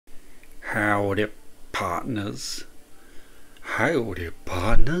Howdy, partners. Howdy,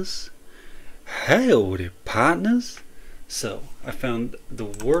 partners. Howdy, partners. So, I found the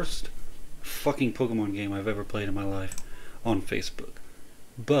worst fucking Pokemon game I've ever played in my life on Facebook.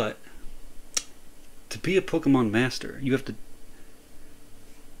 But, to be a Pokemon master, you have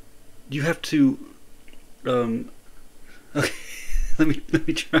to, okay, let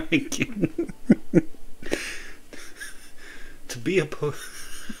me try again. To be a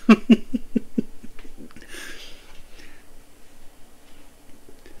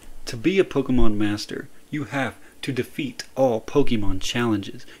To be a Pokemon master, you have to defeat all Pokemon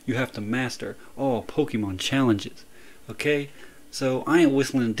challenges. You have to master all Pokemon challenges. Okay? So I ain't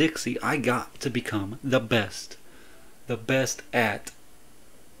whistling Dixie. I got to become the best. The best at...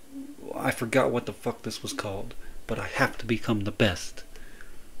 I forgot what the fuck this was called. But I have to become the best.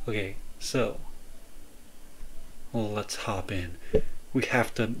 Okay, so... well, let's hop in. We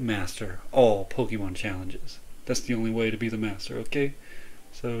have to master all Pokemon challenges. That's the only way to be the master, okay?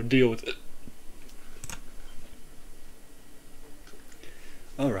 So deal with it.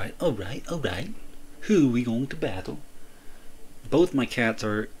 Alright. Who are we going to battle? Both my cats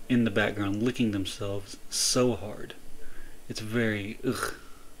are in the background licking themselves so hard. It's very... ugh.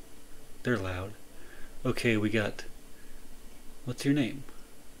 They're loud. Okay, we got... what's your name?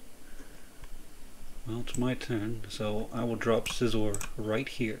 Well, it's my turn, so I will drop Scizor right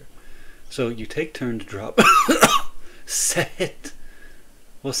here. So you take turn to drop... Set!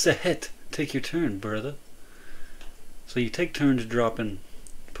 Well, Set, take your turn, brother. So you take turns dropping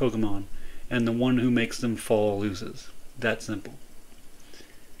Pokemon, and the one who makes them fall loses. That simple.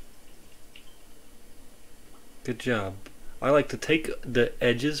 Good job. I like to take the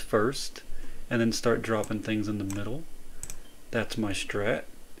edges first, and then start dropping things in the middle. That's my strat.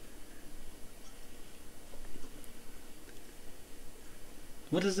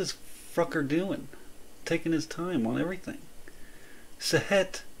 What is this fucker doing? Taking his time on everything.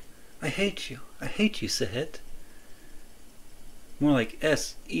 Sahet, I hate you. I hate you, Sahet. More like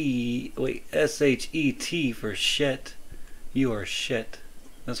S-H-E-T for shet. You are shet.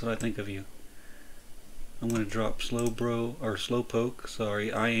 That's what I think of you. I'm gonna drop Slowpoke.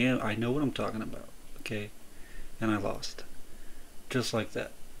 Sorry, I know what I'm talking about. Okay, and I lost, just like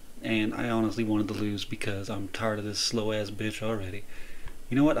that. And I honestly wanted to lose because I'm tired of this slow ass bitch already.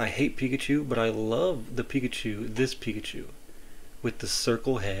 You know what? I hate Pikachu, but I love the Pikachu. This Pikachu. With the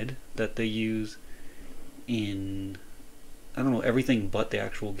circle head that they use in, I don't know, everything but the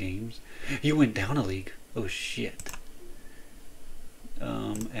actual games. You went down a league. Oh shit.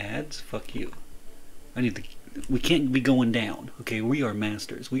 Ads? Fuck you. We can't be going down. Okay, we are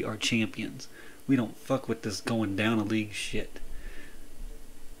masters. We are champions. We don't fuck with this going down a league shit.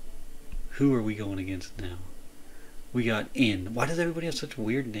 Who are we going against now? We got In. Why does everybody have such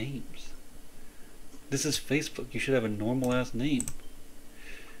weird names? This is Facebook. You should have a normal ass name.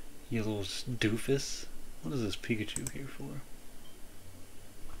 You little doofus. What is this Pikachu here for?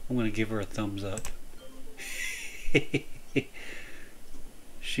 I'm gonna give her a thumbs up.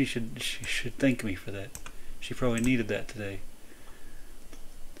 She should thank me for that. She probably needed that today.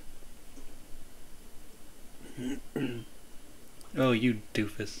 Oh, you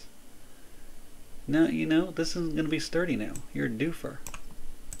doofus. Now, you know, this isn't gonna be sturdy now. You're a doofer.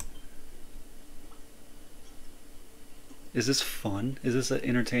 Is this fun? Is this an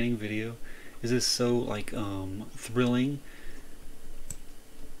entertaining video? Is this so, like, thrilling?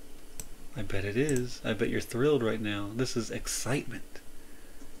 I bet it is. I bet you're thrilled right now. This is excitement.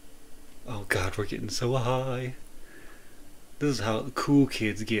 Oh god, we're getting so high. This is how cool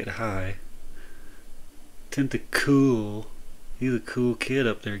kids get high. Tend to cool. He's a cool kid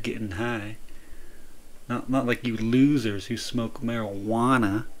up there getting high. Not like you losers who smoke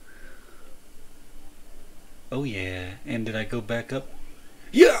marijuana. Oh yeah, and did I go back up?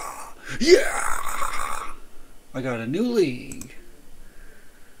 Yeah! Yeah! I got a new league.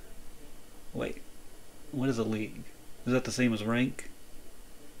 Wait, what is a league? Is that the same as rank?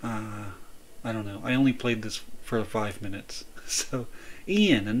 I don't know. I only played this for 5 minutes. So,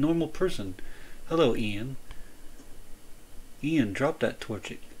 Ian, a normal person. Hello, Ian. Ian, drop that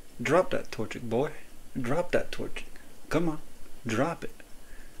Torchic. Drop that Torchic, boy. Drop that Torchic. Come on, drop it.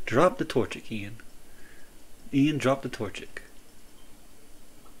 Drop the Torchic, Ian. Ian, drop the Torchic.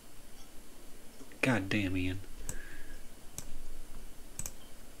 God damn, Ian.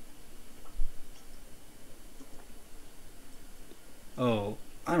 Oh,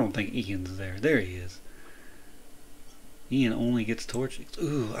 I don't think Ian's there. There he is. Ian only gets Torchics.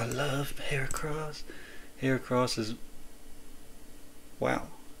 Ooh, I love Heracross. Heracross is... wow.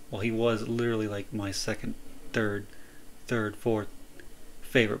 Well, he was literally like my second, third, fourth,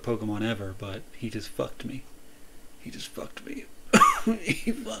 favorite Pokemon ever, but he just fucked me. He just fucked me.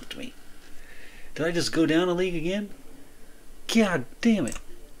 He fucked me. Did I just go down a league again? God damn it.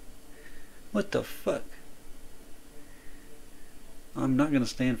 What the fuck? I'm not gonna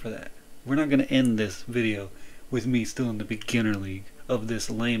stand for that. We're not gonna end this video with me still in the beginner league of this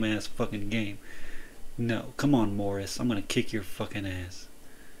lame ass fucking game. No, come on, Morris. I'm gonna kick your fucking ass.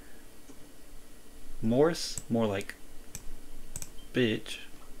 Morris? More like bitch.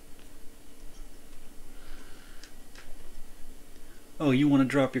 Oh, you want to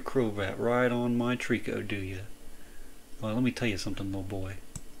drop your Crobat right on my Trico, do you? Well, let me tell you something, little boy.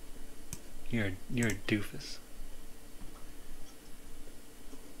 You're a doofus.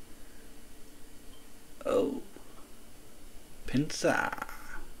 Oh. Pinsir.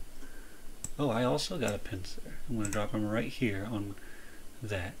 Oh, I also got a Pinsir. I'm going to drop him right here on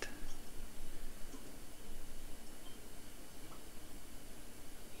that.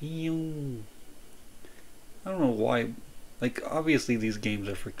 I don't know why. Like, obviously these games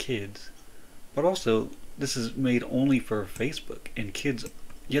are for kids, but also this is made only for Facebook, and kids,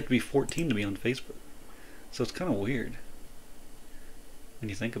 you have to be 14 to be on Facebook. So it's kind of weird when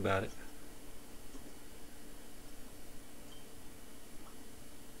you think about it.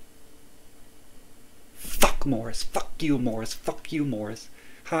 Fuck Morris. Fuck you, Morris. Fuck you, Morris.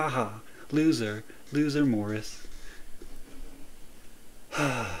 Ha ha. Loser. Loser, Morris.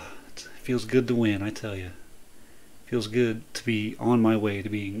 It feels good to win, I tell you. Feels good to be on my way to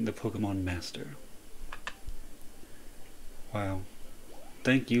being the Pokemon Master. Wow.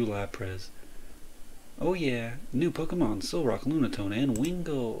 Thank you, Lapras. Oh yeah, new Pokemon, Solrock, Lunatone, and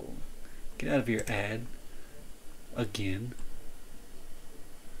Wingull. Get out of your ad. Again.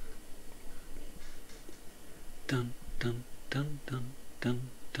 Dun dun dun dun dun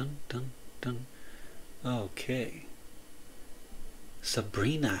dun dun dun. Okay.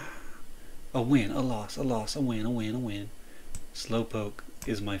 Sabrina. A win, a loss, a loss, a win, a win, a win. Slowpoke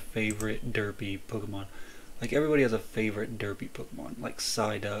is my favorite derpy Pokemon. Like, everybody has a favorite derpy Pokemon. Like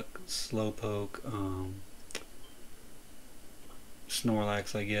Psyduck, Slowpoke,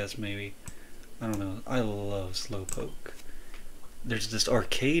 Snorlax, I guess, maybe. I don't know. I love Slowpoke. There's this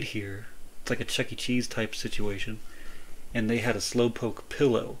arcade here. It's like a Chuck E. Cheese type situation. And they had a Slowpoke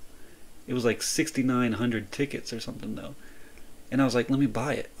pillow. It was like 6,900 tickets or something, though. And I was like, let me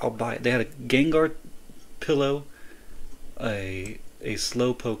buy it. I'll buy it. They had a Gengar pillow, a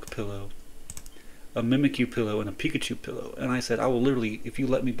Slowpoke pillow, a Mimikyu pillow, and a Pikachu pillow. And I said, I will literally, if you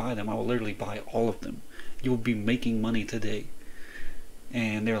let me buy them, I will literally buy all of them. You will be making money today.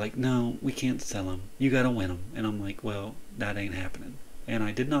 And they're like, no, we can't sell them. You gotta win them. And I'm like, well, that ain't happening. And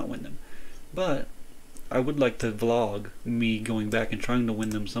I did not win them. But I would like to vlog me going back and trying to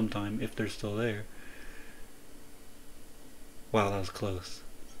win them sometime if they're still there. Wow, that was close.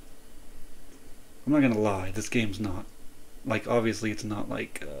 I'm not gonna lie, this game's not, like, obviously it's not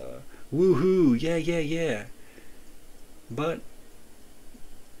like, woohoo, yeah, yeah, yeah. But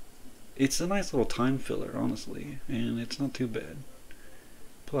it's a nice little time filler, honestly, and it's not too bad.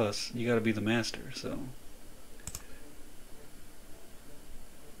 Plus, you gotta be the master, so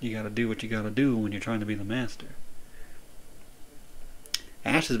you gotta do what you gotta do when you're trying to be the master.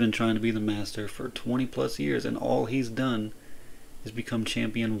 Ash has been trying to be the master for 20 plus years, and all he's done is become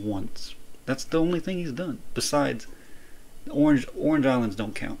champion once. That's the only thing he's done. Besides, Orange Islands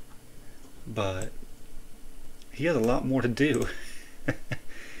don't count. But he has a lot more to do.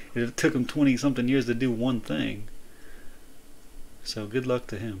 It took him 20 something years to do one thing. So good luck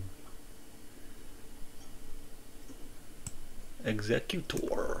to him.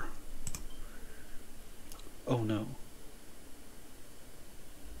 Executor. Oh no.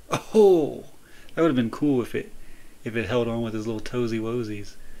 Oh! That would have been cool if it held on with his little toesy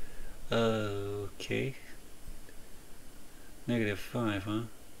woesies. Okay. -5, huh?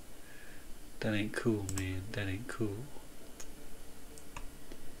 That ain't cool, man. That ain't cool.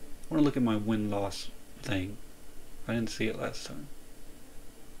 I want to look at my win-loss thing. I didn't see it last time.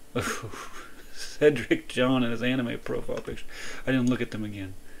 Cedric John and his anime profile picture. I didn't look at them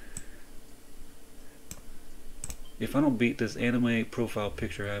again. If I don't beat this anime profile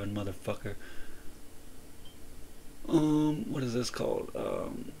picture having motherfucker. What is this called?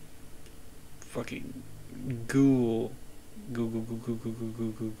 Fucking Ghoul. Ghoul.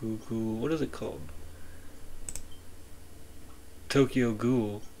 What is it called? Tokyo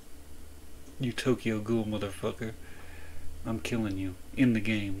Ghoul. You Tokyo Ghoul motherfucker. I'm killing you. In the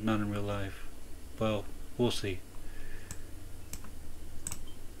game, not in real life. Well, we'll see.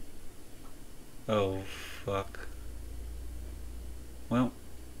 Oh, fuck. Well,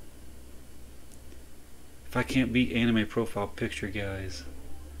 if I can't beat anime profile picture guys,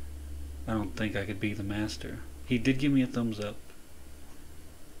 I don't think I could be the master. He did give me a thumbs up.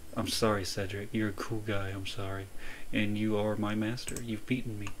 I'm sorry, Cedric. You're a cool guy. I'm sorry. And you are my master. You've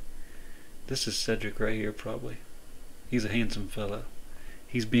beaten me. This is Cedric right here, probably. He's a handsome fella.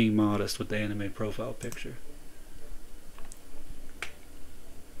 He's being modest with the anime profile picture.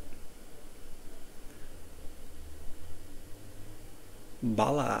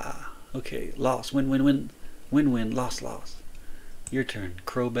 Bala. Okay, loss. Win, win, win. Win, win. Loss, loss. Your turn.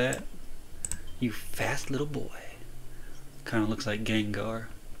 Crobat. You fast little boy. Kinda looks like Gengar.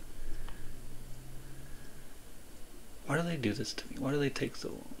 Why do they do this to me? Why do they take so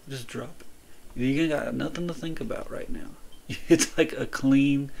long? Just drop it. You got nothing to think about right now. It's like a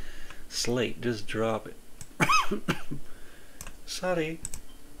clean slate. Just drop it. Sorry,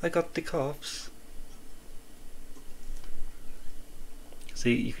 I got the coughs.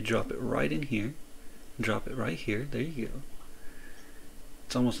 See, you could drop it right in here. Drop it right here. There you go.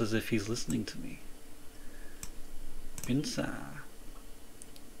 It's almost as if he's listening to me. Pinsa.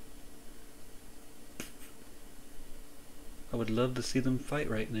 I would love to see them fight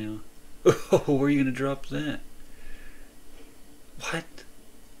right now. Oh, where are you gonna drop that? What?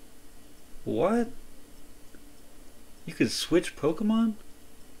 What? You could switch Pokemon?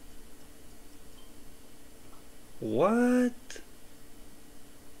 What?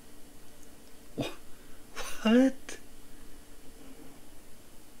 What?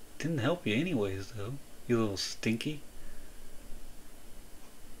 Didn't help you anyways, though. You little stinky.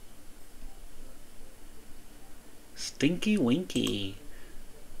 Stinky Winky.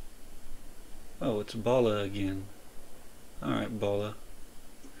 Oh, it's Bala again. Alright, Bala.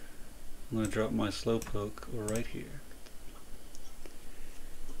 I'm gonna drop my Slowpoke right here.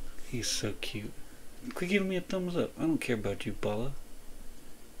 He's so cute. Quit giving me a thumbs up. I don't care about you, Bala.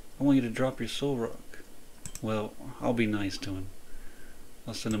 I want you to drop your Soul Rock. Well, I'll be nice to him.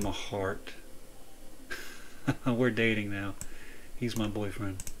 I'll send him a heart. We're dating now. He's my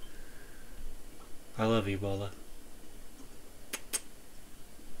boyfriend. I love you, Bala.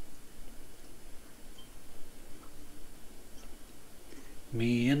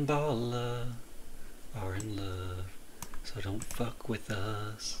 Me and Bala are in love, so don't fuck with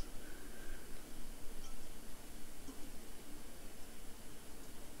us.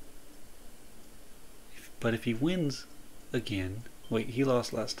 But if he wins again, wait, he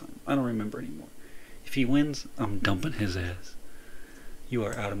lost last time. I don't remember anymore. If he wins, I'm dumping his ass. You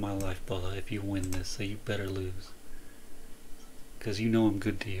are out of my life, Bala, if you win this, so you better lose. 'Cause you know I'm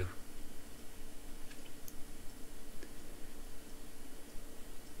good to you.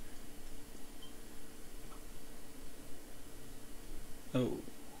 Oh.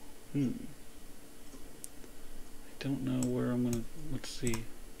 I don't know where I'm gonna... Let's see.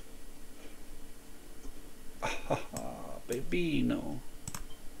 Baby, no.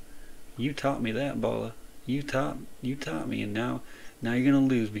 You taught me that, Bala. You taught me, and now you're gonna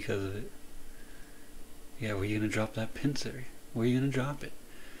lose because of it. Yeah, where you gonna drop that Pinsir? Where you gonna drop it?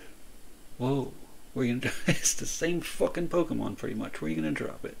 Whoa, where you gonna? It's the same fucking Pokemon, pretty much. Where you gonna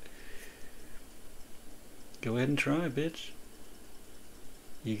drop it? Go ahead and try, bitch.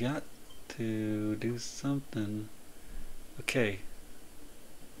 You got to do something. Okay.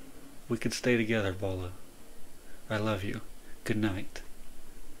 We could stay together, Bala. I love you. Good night.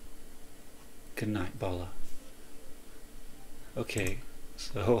 Good night, Bala. Okay,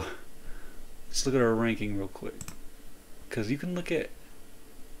 so let's look at our ranking real quick. Because you can look at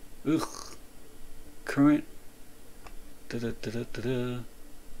current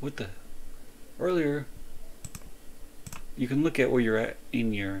what the earlier you can look at where you're at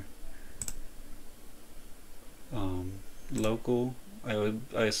in your local. I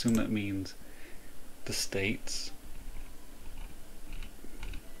assume that means the states.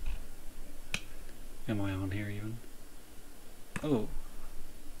 Am I on here even? Oh,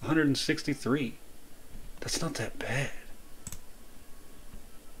 163. That's not that bad.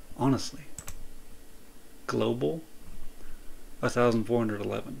 Honestly. Global,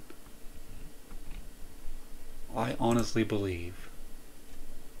 1,411. I honestly believe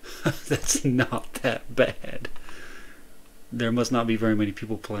that's not that bad. There must not be very many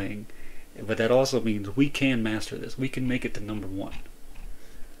people playing. But that also means we can master this. We can make it to number 1.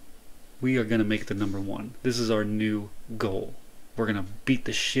 We are going to make it to number 1. This is our new goal. We're going to beat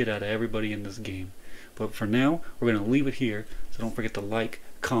the shit out of everybody in this game. But for now, we're going to leave it here. So don't forget to like,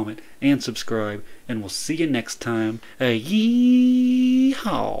 comment, and subscribe. And we'll see you next time. Yeehaw!